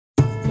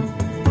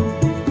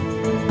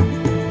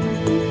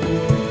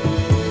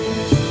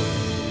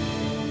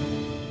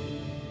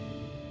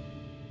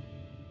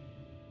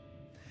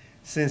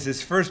Since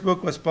his first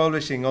book was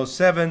published in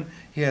 2007,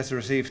 he has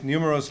received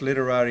numerous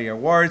literary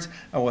awards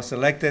and was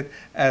elected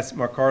as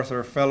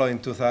MacArthur Fellow in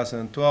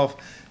 2012.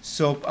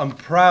 So I'm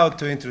proud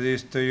to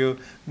introduce to you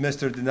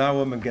Mr.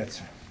 Dinaw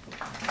Mengestu.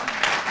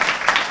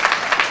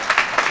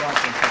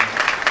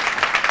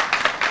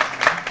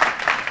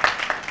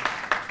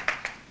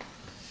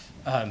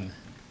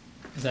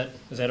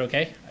 Is that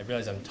okay? I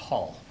realize I'm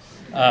tall.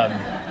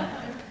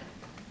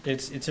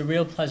 It's a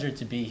real pleasure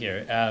to be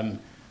here.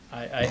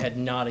 I had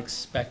not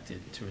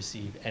expected to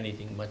receive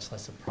anything, much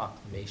less a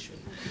proclamation.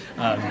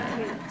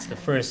 It's the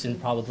first and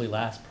probably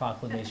last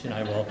proclamation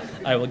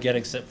I will get,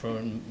 except for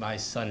when my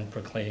son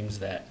proclaims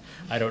that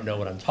I don't know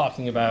what I'm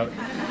talking about,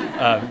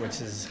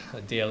 which is a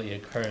daily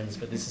occurrence.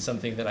 But this is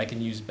something that I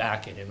can use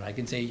back at him. I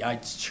can say,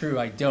 it's true,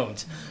 I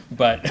don't.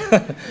 But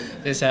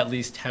this at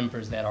least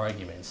tempers that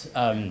argument.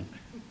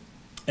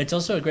 It's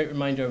also a great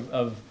reminder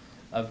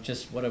of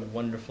just what a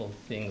wonderful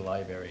thing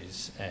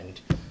libraries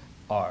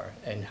are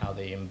and how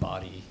they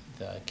embody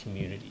the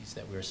communities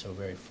that we're so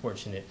very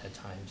fortunate at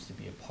times to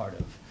be a part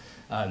of.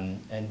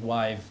 And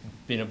why I've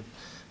been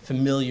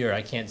familiar,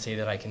 I can't say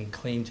that I can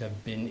claim to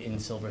have been in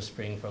Silver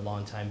Spring for a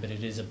long time, but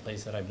it is a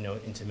place that I've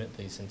known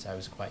intimately since I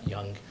was quite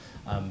young.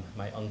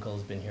 My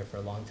uncle's been here for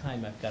a long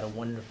time. I've got a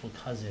wonderful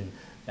cousin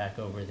back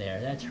over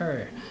there. That's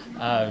her,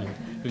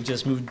 who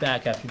just moved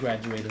back after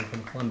graduating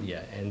from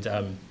Columbia.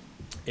 And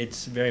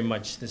it's very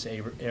much this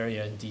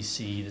area in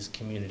DC, this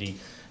community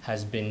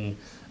has been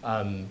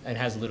and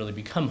has literally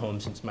become home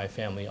since my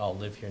family all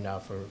live here now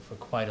for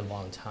quite a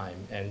long time.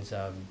 And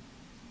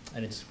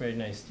it's very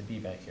nice to be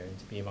back here and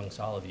to be amongst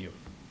all of you.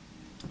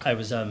 I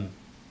was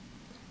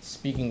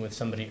speaking with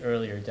somebody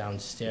earlier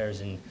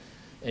downstairs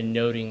and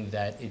noting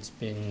that it's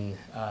been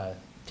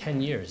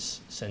 10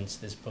 years since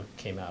this book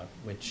came out,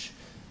 which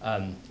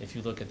if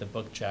you look at the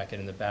book jacket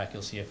in the back,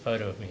 you'll see a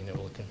photo of me and it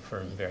will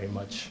confirm very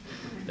much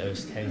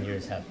those 10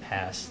 years have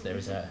passed.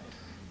 There's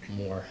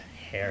more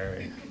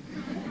hair and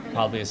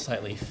probably a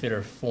slightly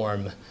fitter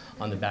form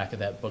on the back of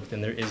that book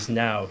than there is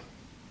now.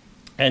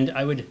 And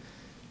I would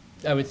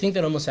think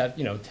that almost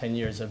after 10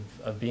 years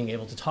of being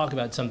able to talk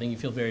about something, you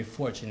feel very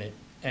fortunate.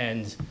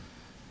 And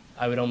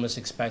I would almost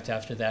expect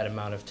after that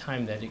amount of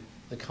time that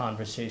the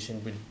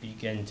conversation would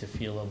begin to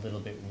feel a little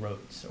bit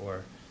rote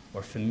or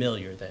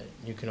familiar, that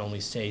you can only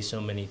say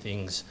so many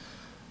things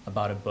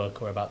about a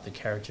book or about the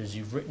characters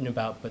you've written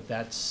about, but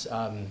that's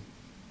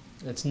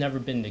never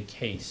been the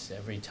case.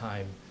 Every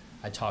time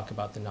I talk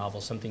about the novel,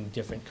 something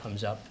different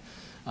comes up,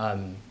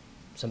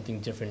 something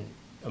different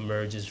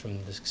emerges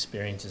from the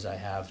experiences I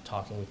have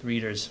talking with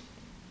readers.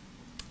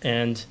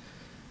 And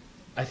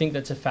I think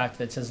that's a fact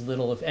that says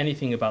little, if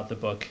anything, about the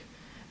book,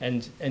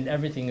 and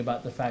everything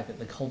about the fact that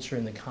the culture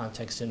and the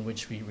context in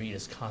which we read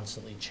is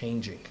constantly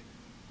changing.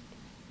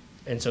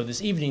 And so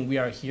this evening we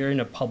are here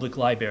in a public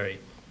library,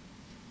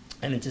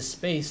 and it's a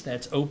space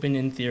that's open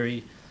in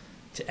theory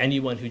to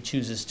anyone who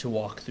chooses to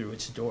walk through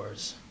its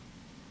doors.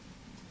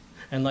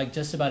 And like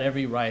just about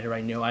every writer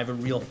I know, I have a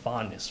real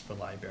fondness for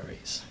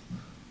libraries.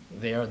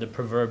 They are the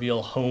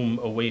proverbial home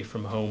away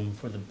from home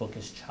for the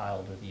bookish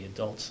child or the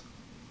adult.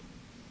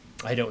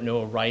 I don't know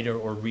a writer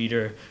or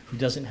reader who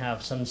doesn't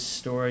have some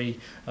story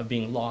of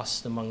being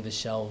lost among the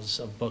shelves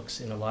of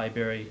books in a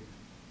library,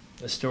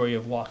 a story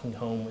of walking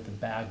home with a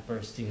bag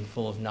bursting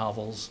full of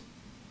novels.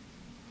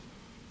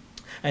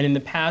 And in the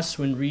past,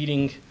 when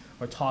reading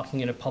or talking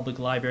in a public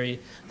library,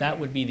 that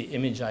would be the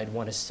image I'd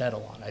want to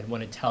settle on. I'd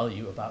want to tell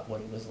you about what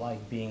it was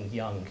like being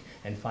young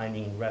and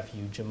finding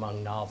refuge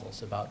among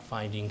novels, about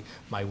finding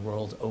my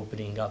world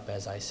opening up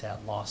as I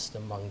sat lost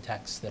among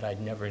texts that I'd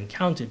never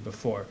encountered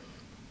before.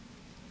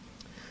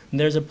 And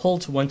there's a pull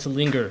to want to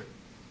linger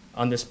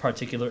on this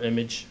particular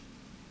image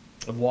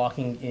of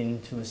walking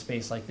into a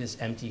space like this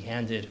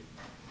empty-handed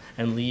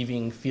and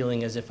leaving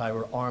feeling as if I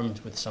were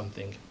armed with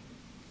something.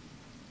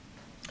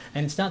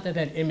 And it's not that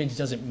that image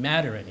doesn't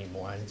matter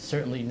anymore, and it's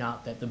certainly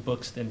not that the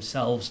books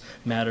themselves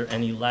matter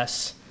any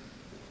less.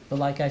 But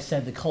like I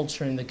said, the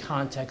culture and the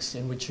context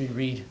in which we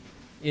read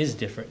is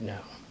different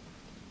now.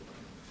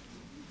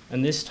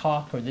 And this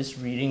talk or this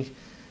reading,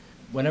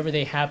 whenever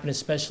they happen,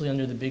 especially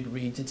under the big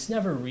reads, it's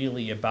never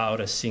really about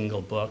a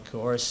single book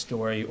or a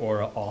story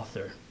or an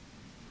author.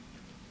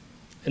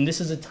 And this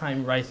is a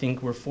time where I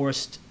think we're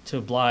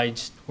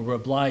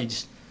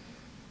obliged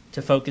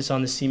to focus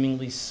on the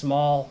seemingly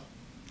small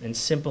and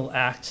simple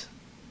act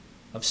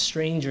of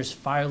strangers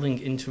filing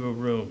into a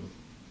room,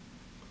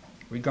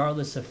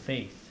 regardless of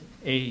faith,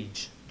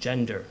 age,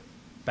 gender,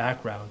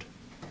 background.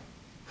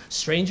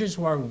 Strangers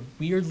who are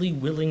weirdly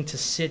willing to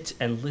sit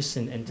and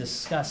listen and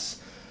discuss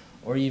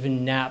or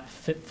even nap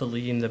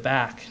fitfully in the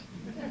back.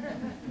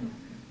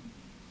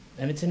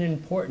 And it's an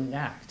important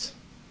act,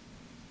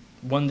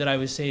 one that I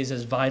would say is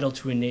as vital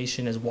to a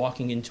nation as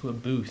walking into a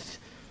booth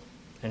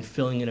and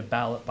filling in a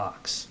ballot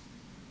box.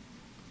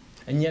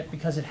 And yet,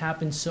 because it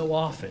happens so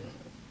often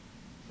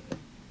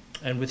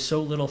and with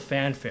so little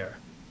fanfare,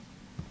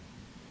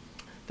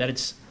 that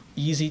it's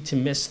easy to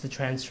miss the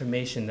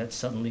transformation that's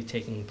suddenly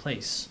taking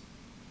place.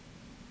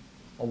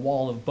 A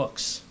wall of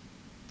books,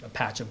 a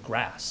patch of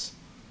grass,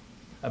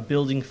 a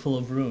building full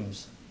of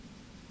rooms.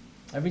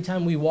 Every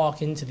time we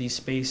walk into these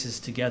spaces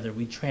together,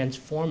 we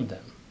transform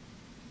them.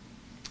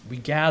 We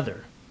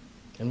gather,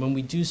 and when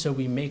we do so,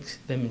 we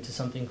make them into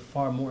something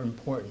far more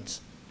important.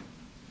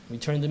 We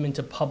turn them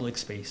into public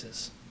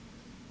spaces.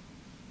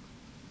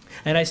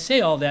 And I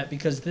say all that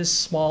because this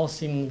small,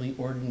 seemingly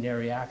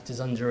ordinary act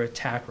is under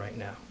attack right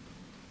now.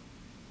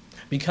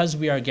 Because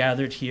we are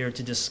gathered here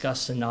to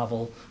discuss a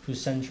novel whose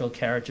central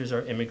characters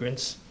are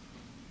immigrants,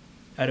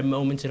 at a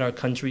moment in our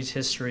country's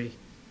history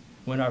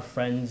when our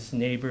friends,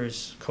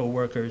 neighbors,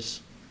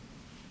 co-workers,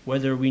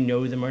 whether we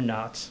know them or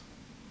not,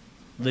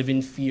 live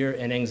in fear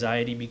and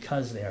anxiety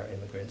because they are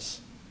immigrants.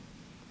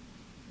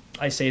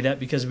 I say that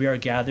because we are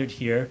gathered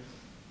here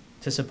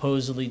to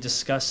supposedly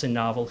discuss a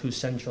novel whose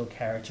central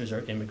characters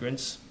are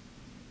immigrants,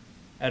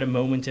 at a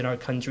moment in our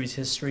country's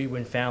history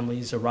when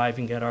families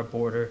arriving at our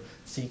border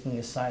seeking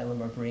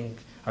asylum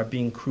are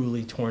being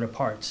cruelly torn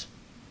apart.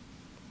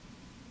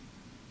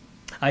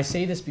 I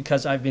say this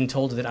because I've been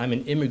told that I'm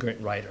an immigrant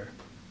writer,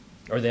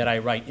 or that I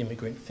write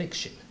immigrant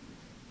fiction,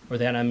 or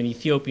that I'm an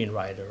Ethiopian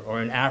writer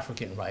or an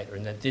African writer,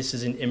 and that this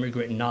is an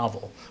immigrant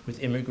novel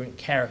with immigrant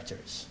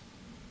characters.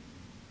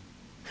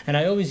 And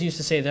I always used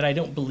to say that I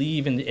don't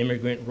believe in the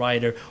immigrant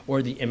writer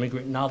or the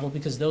immigrant novel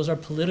because those are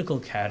political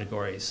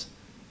categories.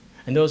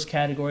 And those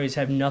categories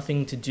have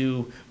nothing to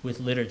do with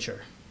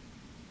literature.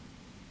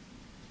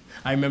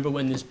 I remember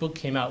when this book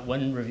came out,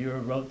 one reviewer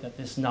wrote that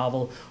this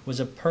novel was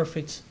a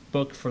perfect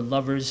book for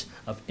lovers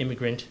of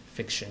immigrant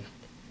fiction.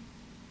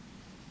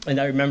 And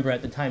I remember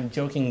at the time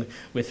joking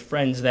with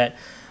friends that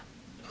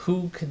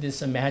who could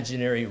this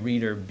imaginary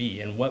reader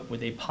be, and what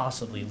would they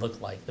possibly look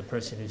like, the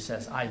person who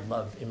says, I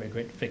love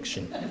immigrant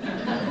fiction?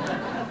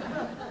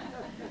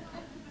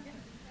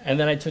 And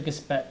then I took a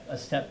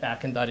step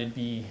back and thought it'd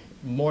be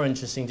more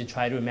interesting to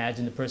try to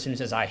imagine the person who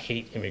says, I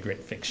hate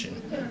immigrant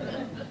fiction.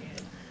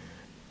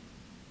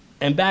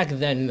 And back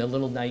then, a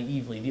little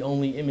naively, the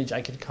only image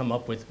I could come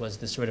up with was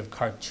this sort of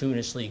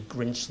cartoonishly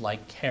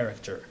Grinch-like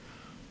character.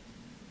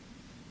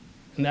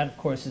 And that, of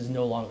course, is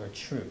no longer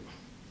true.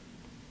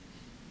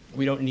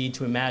 We don't need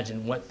to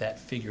imagine what that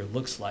figure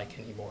looks like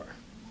anymore.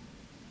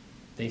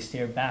 They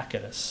stare back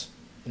at us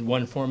in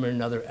one form or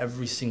another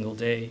every single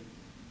day,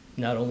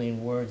 not only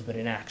in words, but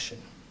in action.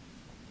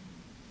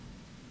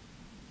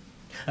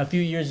 A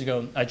few years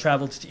ago, I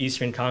traveled to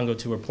Eastern Congo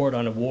to report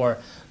on a war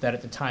that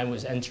at the time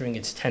was entering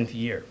its 10th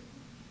year.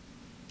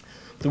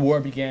 The war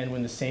began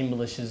when the same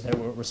militias that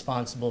were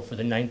responsible for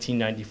the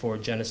 1994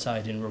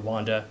 genocide in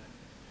Rwanda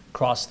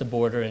crossed the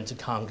border into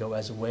Congo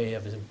as a way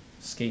of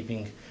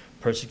escaping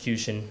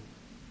persecution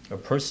or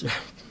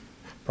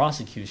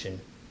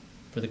prosecution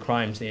for the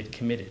crimes they had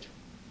committed.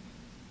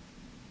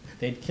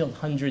 They'd killed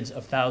hundreds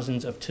of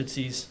thousands of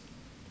Tutsis,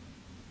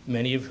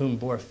 many of whom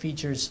bore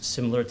features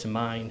similar to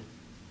mine,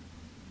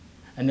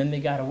 and then they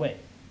got away.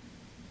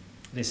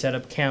 They set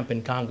up camp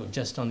in Congo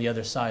just on the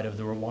other side of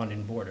the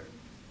Rwandan border.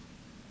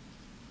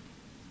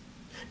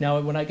 Now,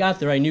 when I got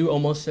there, I knew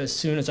almost as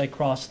soon as I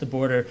crossed the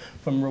border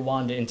from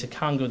Rwanda into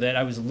Congo that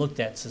I was looked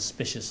at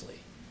suspiciously.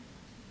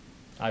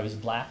 I was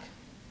black.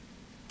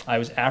 I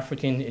was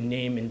African in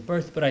name and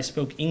birth, but I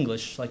spoke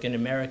English like an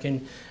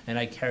American, and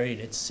I carried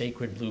its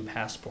sacred blue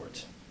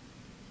passport.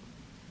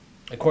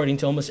 According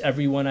to almost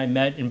everyone I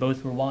met in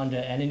both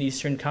Rwanda and in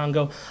Eastern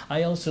Congo,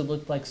 I also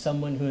looked like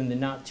someone who in the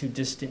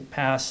not-too-distant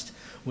past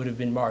would have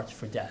been marked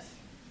for death.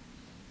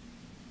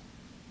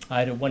 I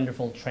had a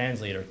wonderful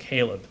translator,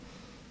 Caleb,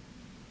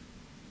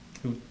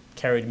 who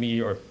carried me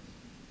or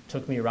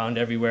took me around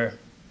everywhere,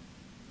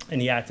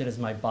 and he acted as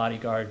my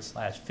bodyguard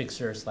slash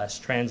fixer slash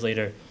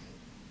translator.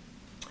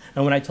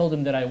 And when I told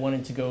him that I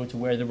wanted to go to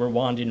where the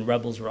Rwandan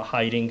rebels were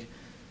hiding,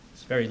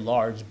 this very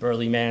large,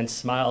 burly man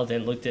smiled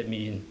and looked at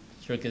me and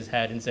shook his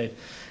head and said,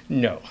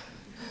 no.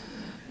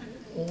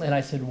 And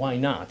I said, why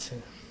not?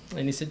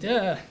 And he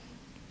said,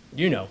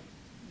 you know,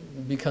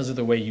 because of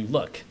the way you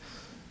look.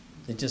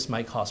 It just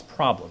might cause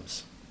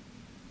problems.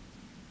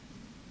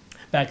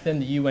 Back then,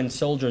 the UN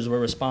soldiers were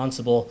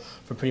responsible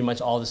for pretty much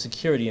all the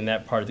security in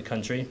that part of the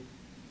country,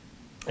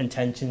 and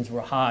tensions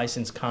were high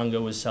since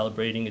Congo was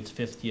celebrating its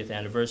 50th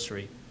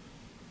anniversary.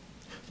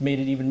 It made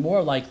it even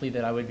more likely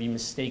that I would be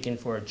mistaken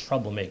for a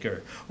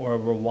troublemaker or a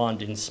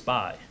Rwandan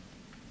spy.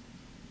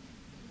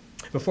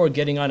 Before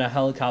getting on a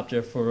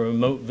helicopter for a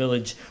remote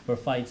village where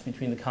fights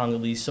between the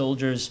Congolese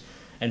soldiers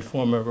and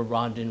former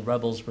Rwandan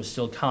rebels were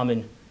still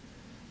common,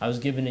 I was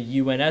given a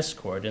UN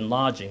escort and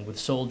lodging with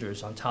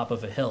soldiers on top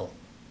of a hill,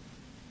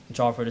 which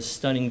offered a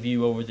stunning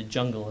view over the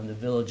jungle and the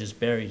villages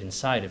buried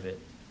inside of it.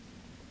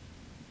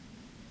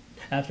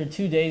 After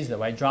 2 days,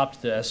 though, I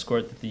dropped the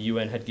escort that the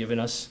UN had given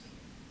us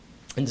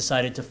and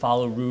decided to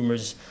follow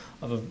rumors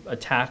of an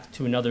attack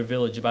to another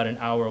village about an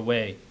hour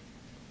away.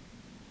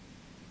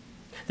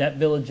 That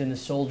village and the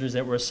soldiers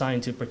that were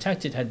assigned to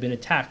protect it had been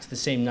attacked the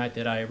same night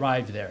that I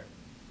arrived there,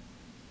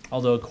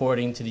 although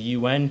according to the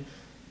UN,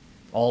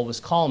 all was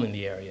calm in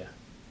the area.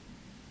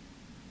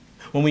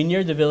 When we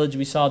neared the village,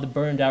 we saw the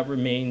burned-out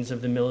remains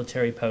of the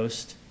military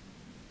post,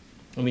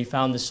 and we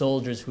found the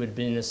soldiers who had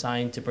been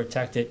assigned to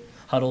protect it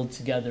huddled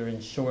together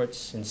in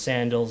shorts and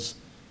sandals,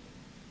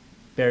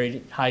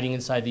 hiding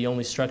inside the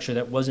only structure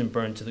that wasn't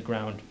burned to the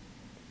ground.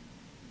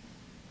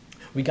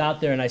 We got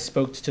there and I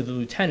spoke to the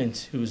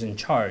lieutenant who was in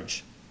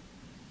charge.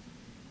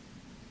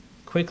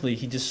 Quickly,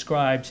 he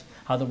described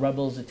how the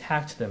rebels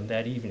attacked them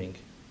that evening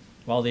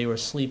while they were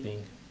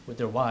sleeping with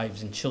their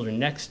wives and children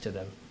next to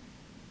them.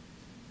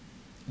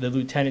 The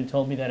lieutenant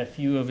told me that a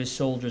few of his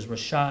soldiers were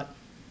shot,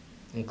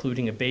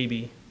 including a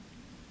baby.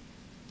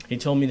 He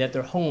told me that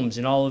their homes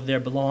and all of their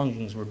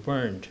belongings were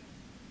burned.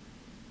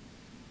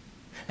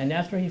 And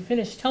after he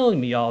finished telling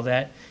me all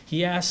that,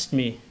 he asked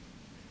me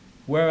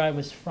where I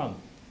was from.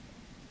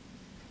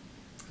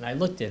 And I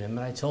looked at him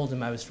and I told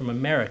him I was from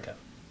America.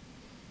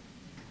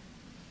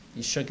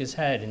 He shook his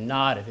head and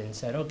nodded and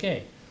said,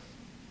 "Okay."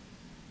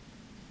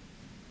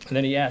 And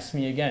then he asked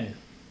me again,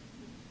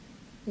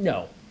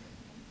 "No,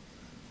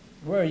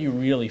 where are you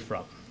really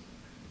from?"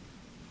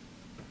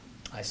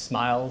 I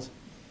smiled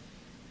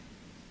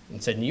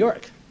and said, "New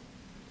York."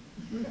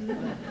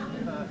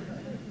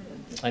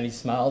 And he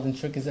smiled and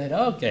shook his head,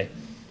 "Oh, okay."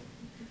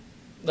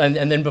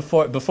 And then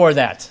before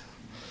that,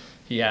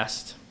 he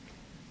asked,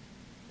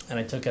 and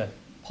I took a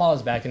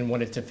pause back and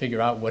wanted to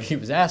figure out what he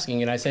was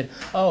asking, and I said,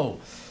 "Oh,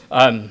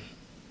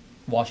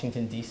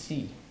 Washington,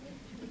 D.C.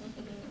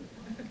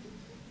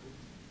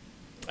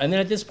 And then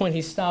at this point,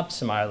 he stopped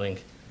smiling,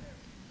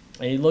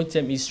 and he looked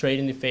at me straight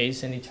in the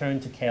face, and he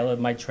turned to Caleb,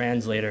 my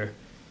translator,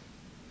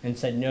 and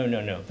said,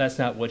 no, that's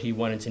not what he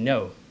wanted to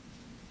know.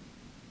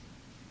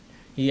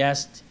 He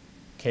asked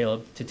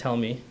Caleb to tell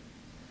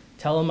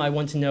him I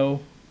want to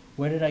know,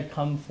 where did I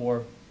come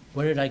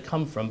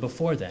from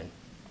before then?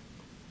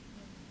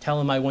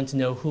 Tell him I want to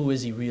know, who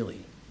is he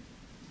really?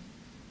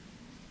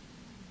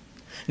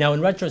 Now,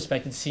 in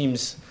retrospect, it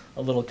seems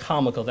a little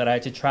comical that I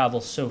had to travel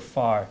so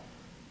far.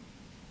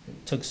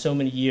 It took so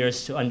many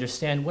years to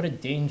understand what a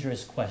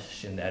dangerous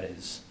question that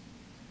is.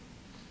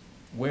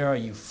 Where are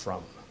you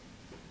from?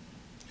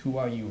 Who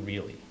are you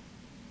really?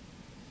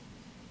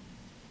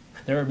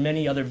 There are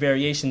many other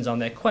variations on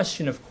that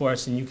question, of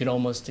course, and you could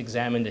almost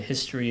examine the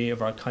history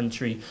of our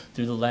country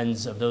through the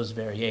lens of those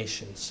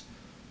variations.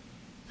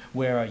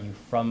 Where are you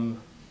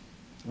from?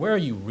 Where are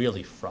you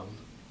really from?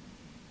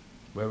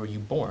 Where were you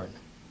born?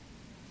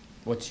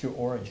 What's your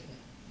origin?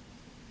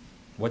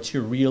 What's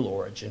your real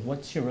origin?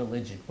 What's your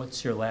religion?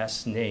 What's your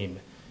last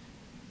name?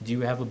 Do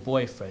you have a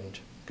boyfriend,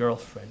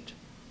 girlfriend?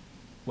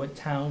 What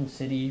town,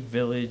 city,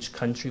 village,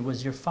 country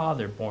was your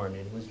father born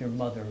in? Was your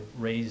mother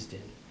raised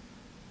in?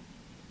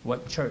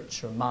 What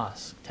church or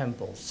mosque,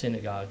 temple,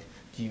 synagogue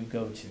do you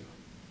go to?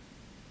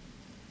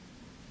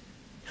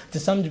 To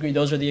some degree,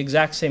 those are the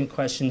exact same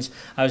questions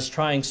I was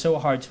trying so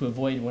hard to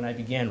avoid when I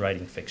began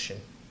writing fiction.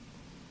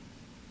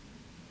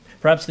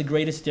 Perhaps the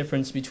greatest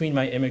difference between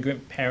my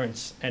immigrant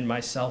parents and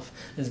myself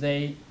is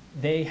they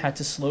had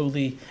to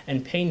slowly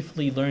and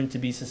painfully learn to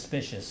be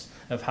suspicious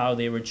of how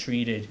they were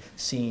treated,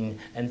 seen,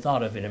 and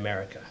thought of in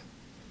America.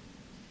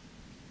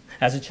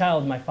 As a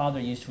child, my father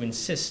used to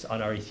insist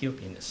on our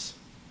Ethiopianness.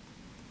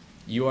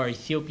 "You are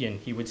Ethiopian,"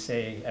 he would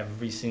say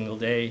every single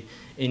day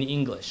in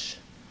English,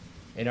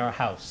 in our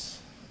house,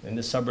 in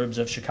the suburbs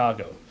of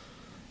Chicago,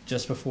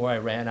 just before I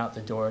ran out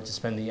the door to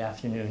spend the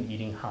afternoon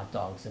eating hot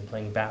dogs and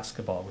playing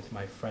basketball with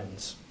my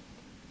friends.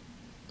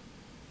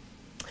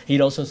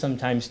 He'd also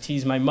sometimes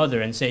tease my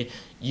mother and say,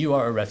 "You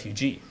are a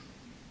refugee."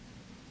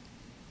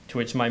 To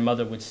which my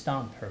mother would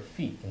stomp her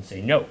feet and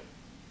say, "No,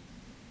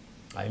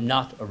 I'm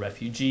not a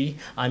refugee,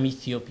 I'm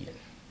Ethiopian."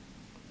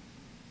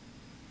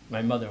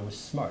 My mother was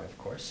smart, of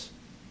course.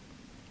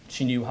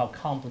 She knew how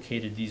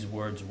complicated these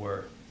words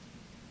were.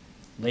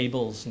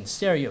 Labels and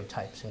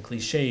stereotypes and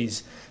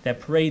cliches that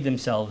parade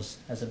themselves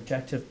as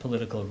objective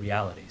political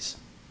realities.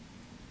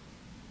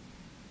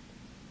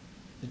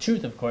 The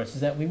truth, of course,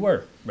 is that we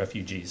were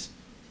refugees.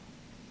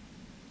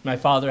 My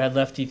father had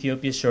left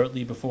Ethiopia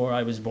shortly before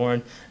I was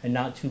born, and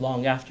not too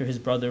long after his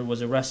brother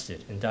was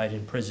arrested and died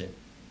in prison.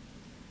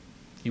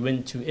 He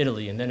went to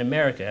Italy and then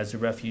America as a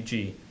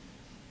refugee.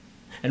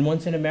 And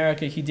once in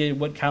America, he did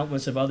what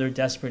countless of other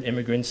desperate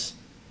immigrants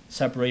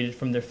separated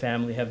from their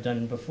family have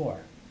done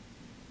before.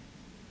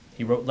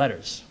 He wrote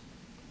letters.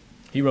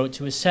 He wrote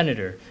to his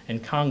senator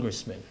and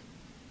congressman.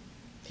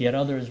 He had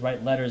others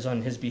write letters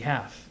on his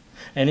behalf.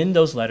 And in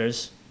those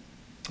letters,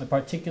 a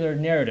particular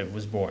narrative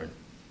was born.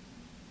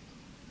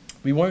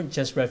 We weren't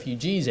just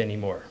refugees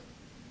anymore.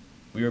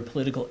 We were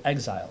political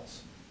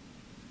exiles.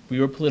 We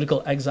were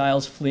political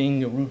exiles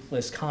fleeing a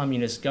ruthless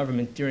communist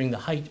government during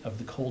the height of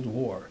the Cold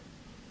War.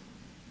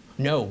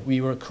 No,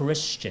 we were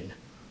Christian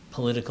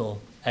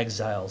political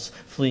exiles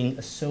fleeing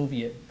a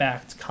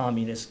Soviet-backed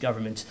communist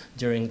government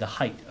during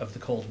the height of the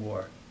Cold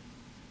War.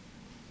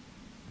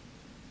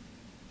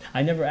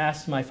 I never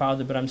asked my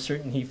father, but I'm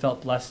certain he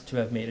felt blessed to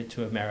have made it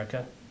to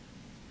America,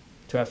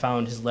 to have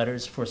found his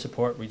letters for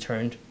support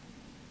returned.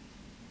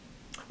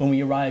 When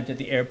we arrived at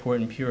the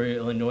airport in Peoria,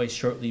 Illinois,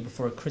 shortly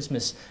before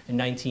Christmas in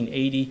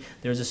 1980,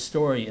 there was a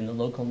story in the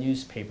local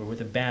newspaper with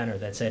a banner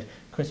that said,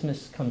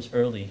 "Christmas comes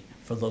early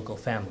for local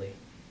family."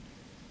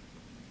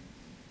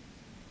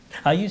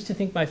 I used to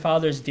think my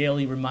father's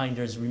daily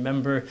reminders,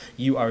 "Remember,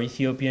 you are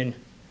Ethiopian,"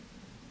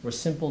 were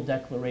simple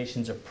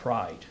declarations of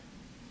pride,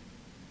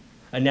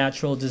 a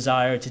natural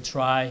desire to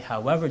try,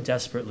 however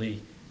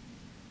desperately,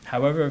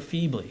 however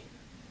feebly,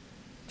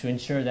 to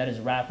ensure that his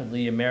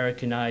rapidly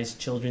Americanized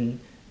children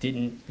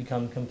didn't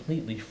become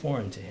completely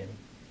foreign to him.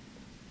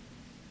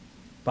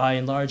 By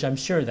and large, I'm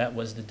sure that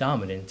was the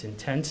dominant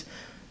intent,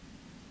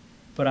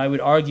 but I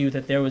would argue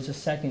that there was a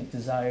second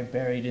desire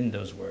buried in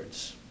those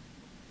words,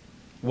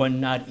 one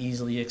not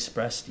easily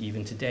expressed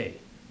even today.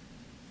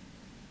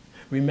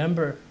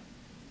 Remember,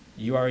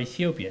 you are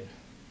Ethiopian.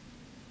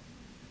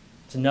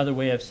 It's another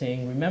way of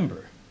saying,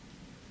 remember,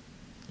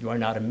 you are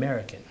not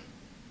American.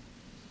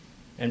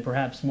 And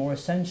perhaps more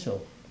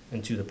essential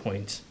and to the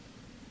point,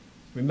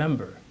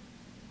 remember,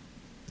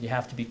 you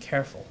have to be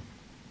careful.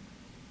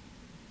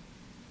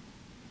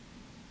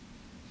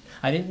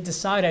 I didn't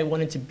decide I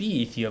wanted to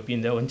be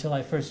Ethiopian, though, until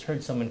I first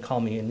heard someone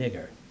call me a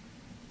nigger.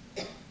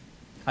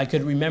 I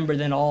could remember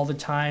then all the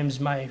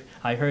times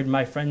I heard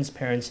my friends'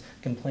 parents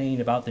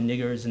complain about the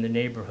niggers in the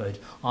neighborhood,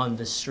 on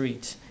the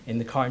street, in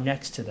the car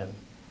next to them,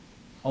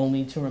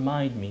 only to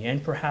remind me,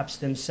 and perhaps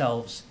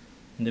themselves,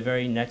 in the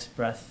very next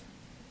breath,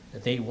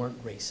 that they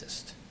weren't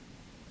racist.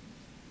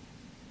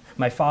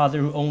 My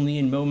father, who only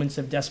in moments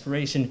of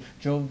desperation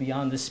drove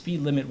beyond the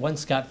speed limit,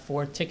 once got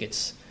 4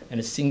 tickets in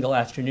a single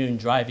afternoon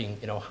driving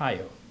in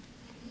Ohio.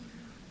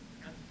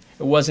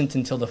 It wasn't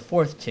until the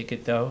 4th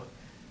ticket, though,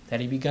 that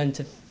he began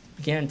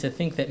to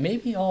think that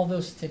maybe all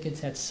those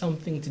tickets had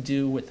something to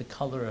do with the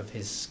color of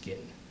his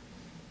skin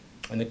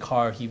and the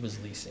car he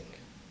was leasing.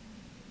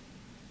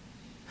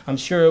 I'm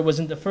sure it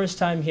wasn't the first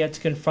time he had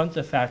to confront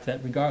the fact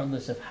that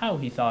regardless of how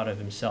he thought of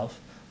himself,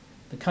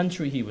 the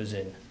country he was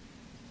in,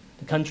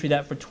 the country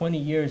that for 20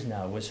 years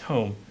now was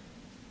home,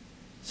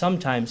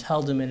 sometimes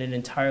held him in an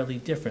entirely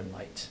different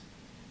light.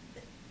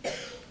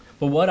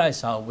 But what I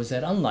saw was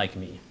that, unlike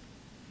me,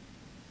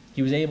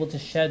 he was able to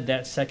shed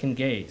that second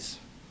gaze.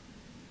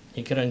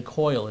 He could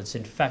uncoil its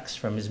effects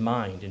from his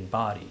mind and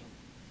body.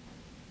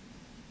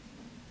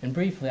 And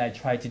briefly, I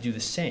tried to do the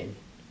same.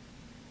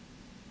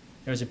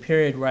 There was a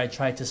period where I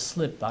tried to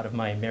slip out of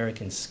my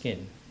American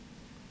skin.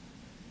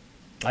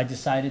 I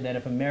decided that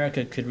if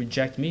America could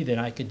reject me, then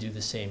I could do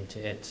the same to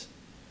it.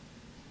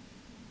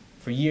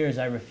 For years,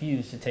 I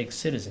refused to take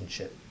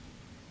citizenship.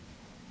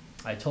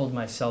 I told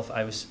myself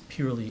I was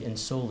purely and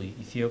solely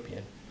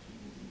Ethiopian.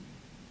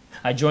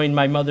 I joined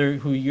my mother,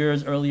 who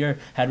years earlier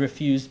had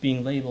refused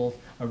being labeled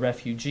a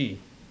refugee.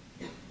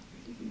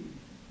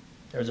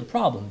 There was a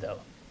problem, though.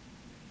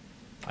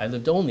 I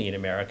lived only in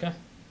America.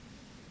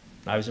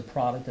 I was a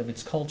product of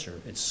its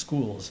culture, its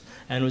schools,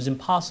 and it was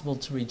impossible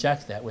to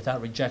reject that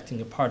without rejecting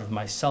a part of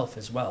myself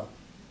as well.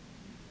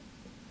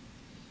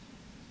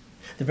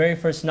 The very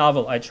first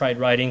novel I tried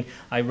writing,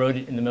 I wrote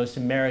it in the most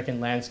American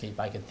landscape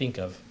I could think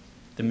of,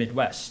 the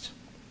Midwest.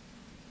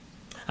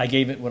 I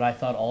gave it what I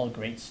thought all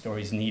great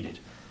stories needed,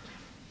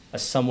 a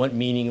somewhat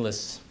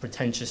meaningless,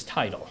 pretentious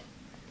title,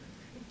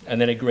 and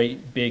then a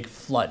great big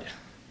flood,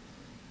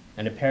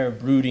 and a pair of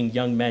brooding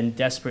young men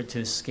desperate to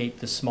escape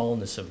the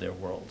smallness of their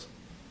world.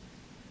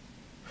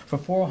 For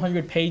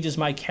 400 pages,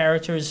 my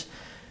characters,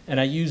 and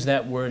I use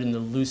that word in the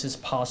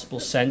loosest possible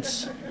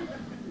sense,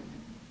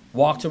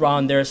 walked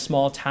around their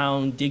small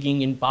town,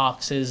 digging in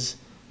boxes,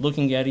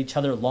 looking at each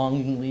other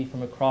longingly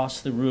from across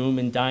the room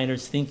in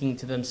diners, thinking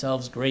to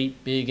themselves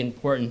great, big,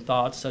 important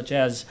thoughts such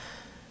as,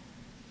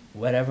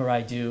 whatever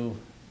I do,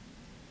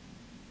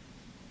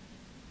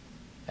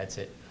 that's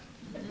it.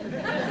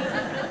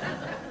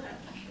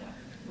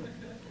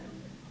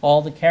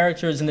 All the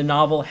characters in the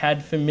novel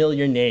had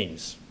familiar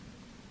names,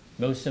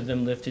 most of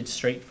them lifted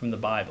straight from the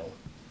Bible.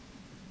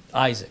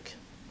 Isaac,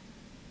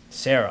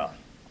 Sarah,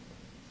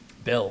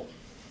 Bill,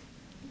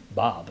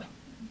 Bob.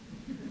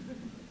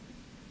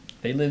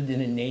 They lived in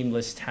a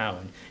nameless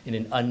town, in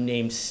an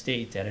unnamed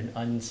state at an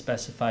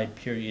unspecified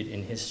period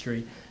in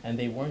history, and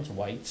they weren't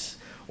whites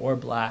or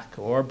black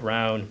or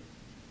brown.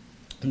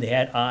 And they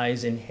had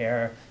eyes and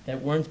hair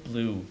that weren't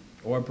blue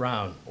or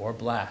brown or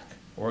black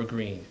or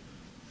green.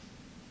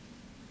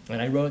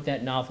 And I wrote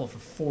that novel for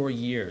 4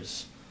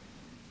 years.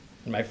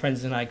 And my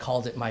friends and I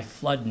called it my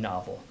flood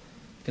novel,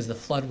 because the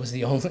flood was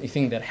the only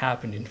thing that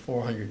happened in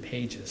 400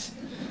 pages.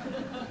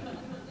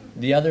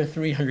 The other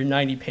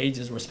 390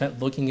 pages were spent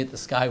looking at the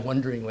sky,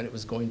 wondering when it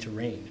was going to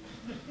rain.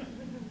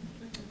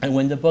 And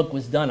when the book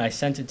was done, I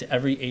sent it to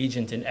every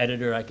agent and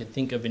editor I could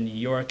think of in New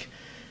York.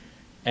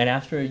 And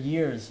after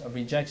years of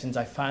rejections,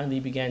 I finally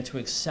began to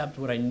accept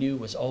what I knew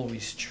was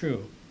always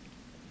true.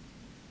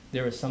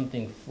 There was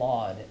something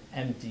flawed,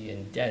 empty,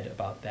 and dead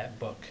about that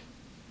book.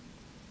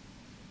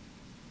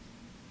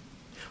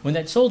 When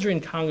that soldier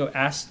in Congo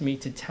asked me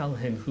to tell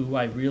him who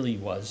I really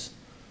was,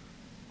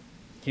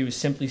 he was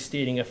simply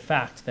stating a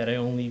fact that I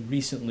only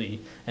recently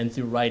and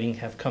through writing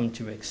have come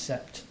to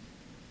accept.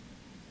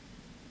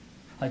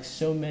 Like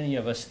so many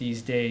of us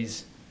these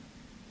days,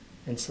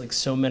 and it's like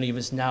so many of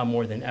us now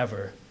more than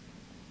ever,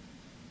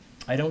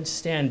 I don't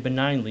stand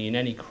benignly in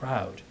any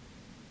crowd.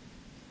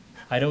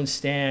 I don't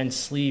stand,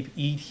 sleep,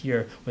 eat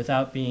here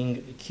without being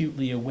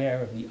acutely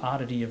aware of the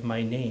oddity of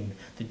my name,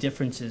 the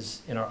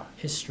differences in our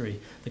history,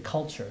 the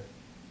culture,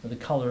 or the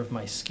color of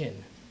my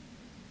skin.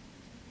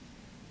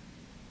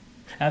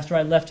 After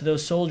I left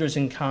those soldiers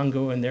in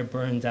Congo and their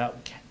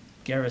burned-out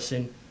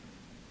garrison,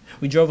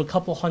 we drove a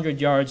couple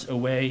hundred yards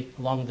away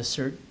along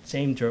the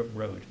same dirt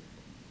road.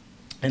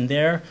 And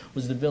there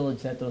was the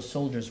village that those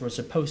soldiers were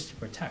supposed to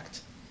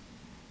protect.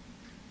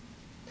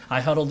 I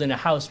huddled in a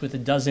house with a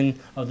dozen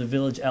of the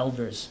village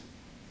elders.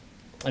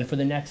 And for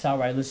the next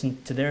hour, I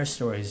listened to their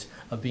stories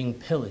of being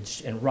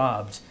pillaged and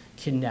robbed,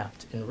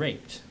 kidnapped and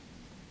raped.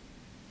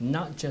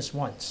 Not just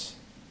once,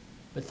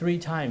 but 3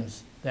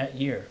 times that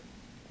year.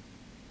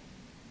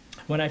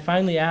 When I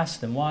finally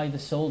asked them why the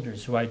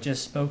soldiers who I'd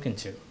just spoken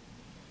to,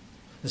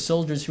 the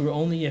soldiers who were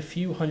only a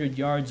few hundred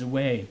yards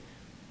away,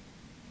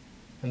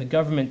 and the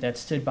government that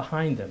stood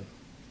behind them,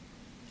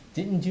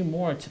 didn't do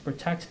more to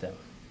protect them,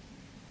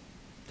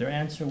 their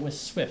answer was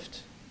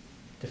swift,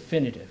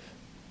 definitive.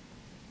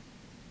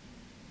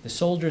 The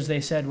soldiers,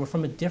 they said, were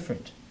from a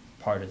different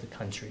part of the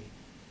country,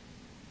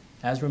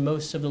 as were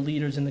most of the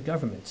leaders in the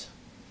government.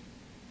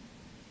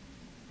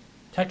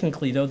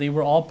 Technically, though, they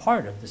were all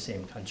part of the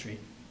same country,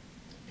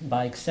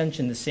 by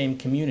extension, the same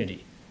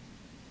community.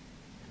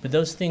 But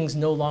those things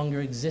no longer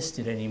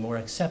existed anymore,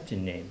 except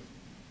in name.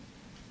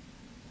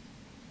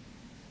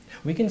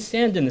 We can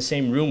stand in the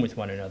same room with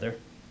one another.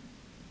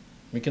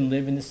 We can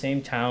live in the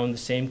same town, the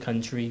same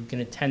country, we can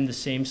attend the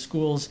same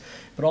schools,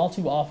 but all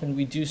too often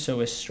we do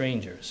so as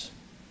strangers.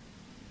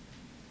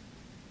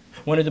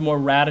 One of the more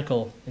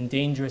radical and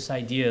dangerous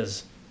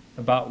ideas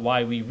about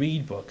why we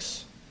read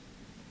books,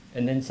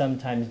 and then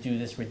sometimes do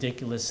this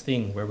ridiculous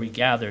thing where we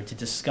gather to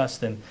discuss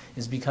them,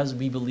 is because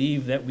we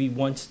believe that we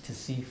want to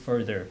see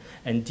further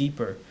and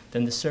deeper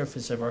than the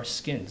surface of our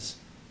skins,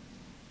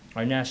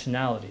 our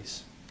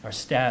nationalities, our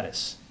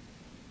status.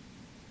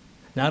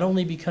 Not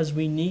only because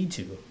we need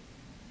to,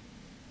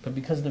 but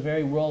because the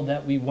very world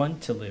that we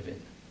want to live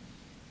in,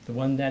 the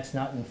one that's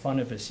not in front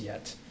of us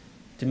yet,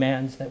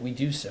 demands that we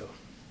do so.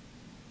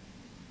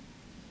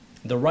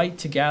 The right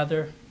to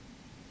gather,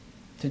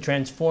 to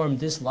transform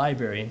this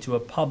library into a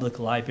public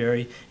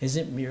library,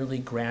 isn't merely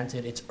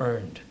granted, it's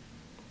earned.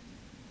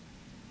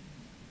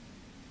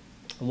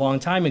 A long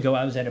time ago,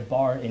 I was at a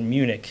bar in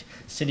Munich,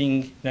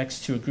 sitting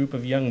next to a group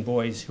of young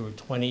boys who were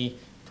 20,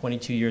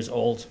 22 years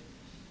old.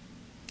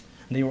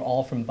 They were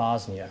all from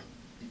Bosnia.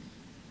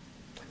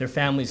 Their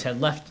families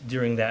had left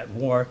during that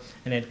war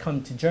and had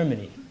come to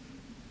Germany.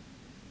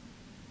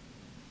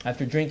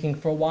 After drinking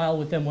for a while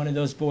with them, one of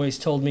those boys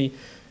told me,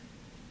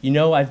 "You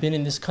know, I've been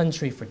in this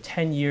country for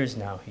 10 years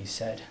now," he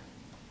said.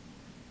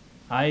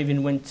 "I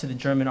even went to the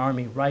German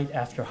army right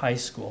after high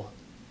school.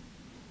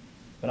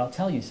 But I'll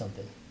tell you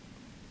something.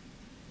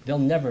 They'll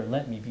never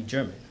let me be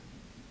German.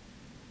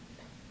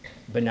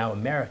 But now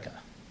America.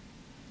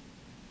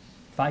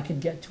 If I could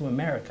get to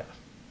America,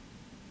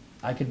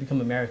 I could become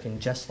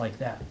American just like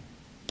that."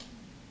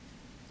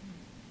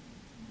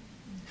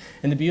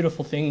 And the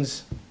beautiful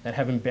things that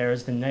heaven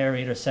bears, the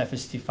narrator,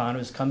 Cephas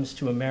Stephanos, comes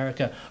to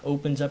America,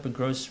 opens up a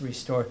grocery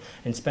store,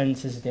 and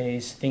spends his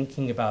days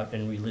thinking about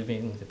and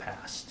reliving the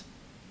past.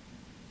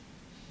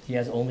 He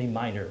has only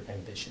minor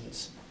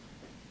ambitions,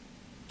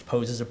 which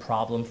poses a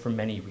problem for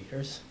many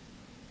readers,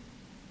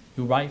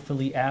 who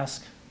rightfully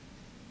ask,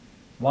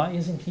 why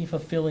isn't he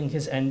fulfilling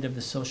his end of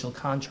the social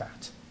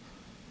contract?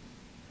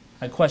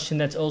 A question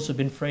that's also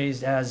been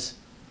phrased as,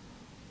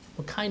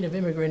 what kind of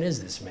immigrant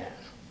is this man?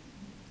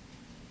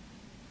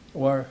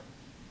 Or,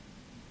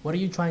 what are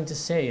you trying to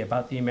say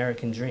about the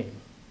American dream?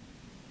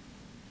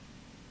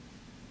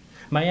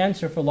 My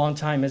answer for a long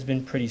time has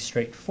been pretty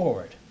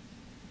straightforward.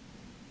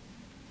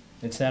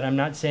 It's that I'm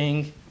not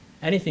saying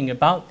anything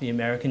about the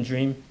American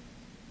dream,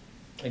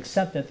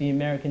 except that the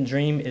American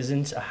dream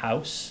isn't a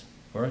house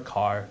or a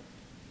car.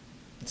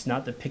 It's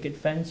not the picket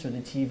fence or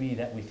the TV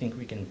that we think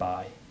we can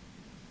buy.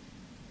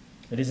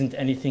 It isn't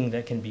anything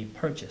that can be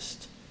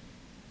purchased.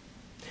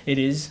 It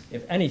is,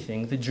 if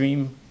anything, the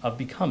dream of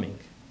becoming.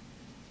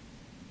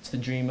 It's the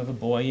dream of a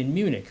boy in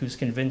Munich who's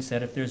convinced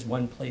that if there's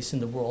one place in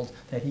the world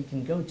that he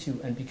can go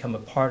to and become a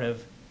part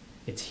of,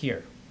 it's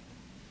here.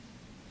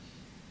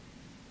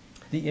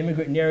 The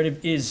immigrant narrative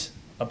is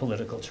a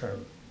political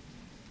term,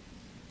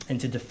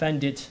 and to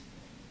defend it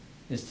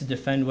is to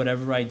defend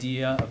whatever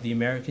idea of the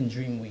American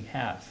dream we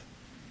have,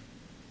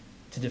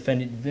 to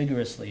defend it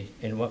vigorously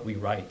in what we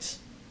write,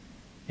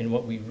 in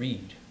what we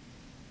read,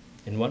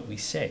 in what we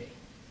say.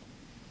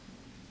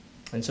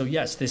 And so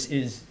yes, this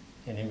is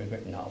an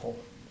immigrant novel,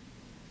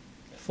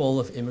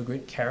 full of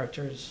immigrant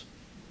characters,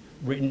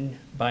 written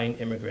by an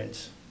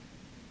immigrant,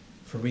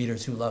 for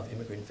readers who love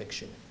immigrant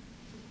fiction.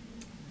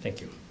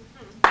 Thank you.